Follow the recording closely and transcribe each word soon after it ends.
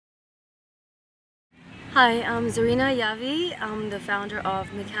Hi, I'm Zarina Yahvi. I'm the founder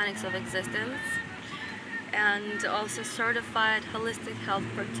of Mechanics of Existence and also certified holistic health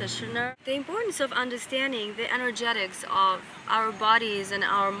practitioner. The importance of understanding the energetics of our bodies and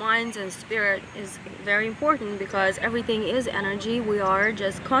our minds and spirit is very important because everything is energy. We are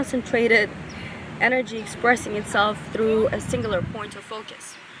just concentrated energy expressing itself through a singular point of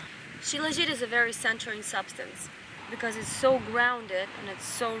focus. Shilajit is a very centering substance because it's so grounded and it's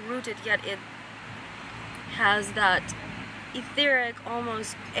so rooted, yet it has that etheric,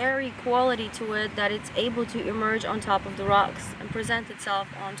 almost airy quality to it that it's able to emerge on top of the rocks and present itself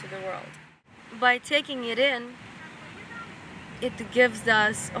onto the world. By taking it in, it gives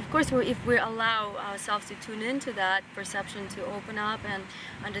us, of course, if we allow ourselves to tune into that perception, to open up and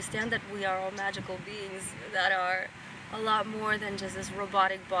understand that we are all magical beings that are a lot more than just this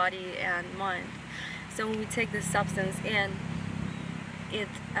robotic body and mind. So when we take this substance in, it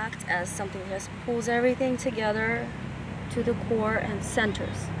acts as something that just pulls everything together to the core and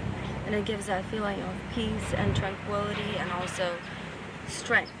centers, and it gives that feeling of peace and tranquility and also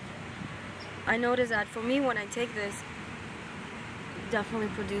strength. I notice that for me, when I take this, it definitely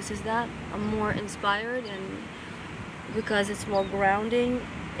produces that. I'm more inspired, and because it's more grounding,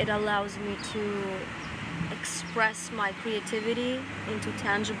 it allows me to express my creativity into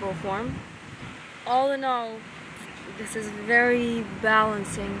tangible form. All in all, this is very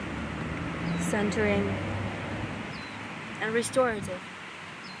balancing, centering, and restorative.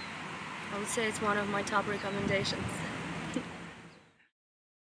 I would say it's one of my top recommendations.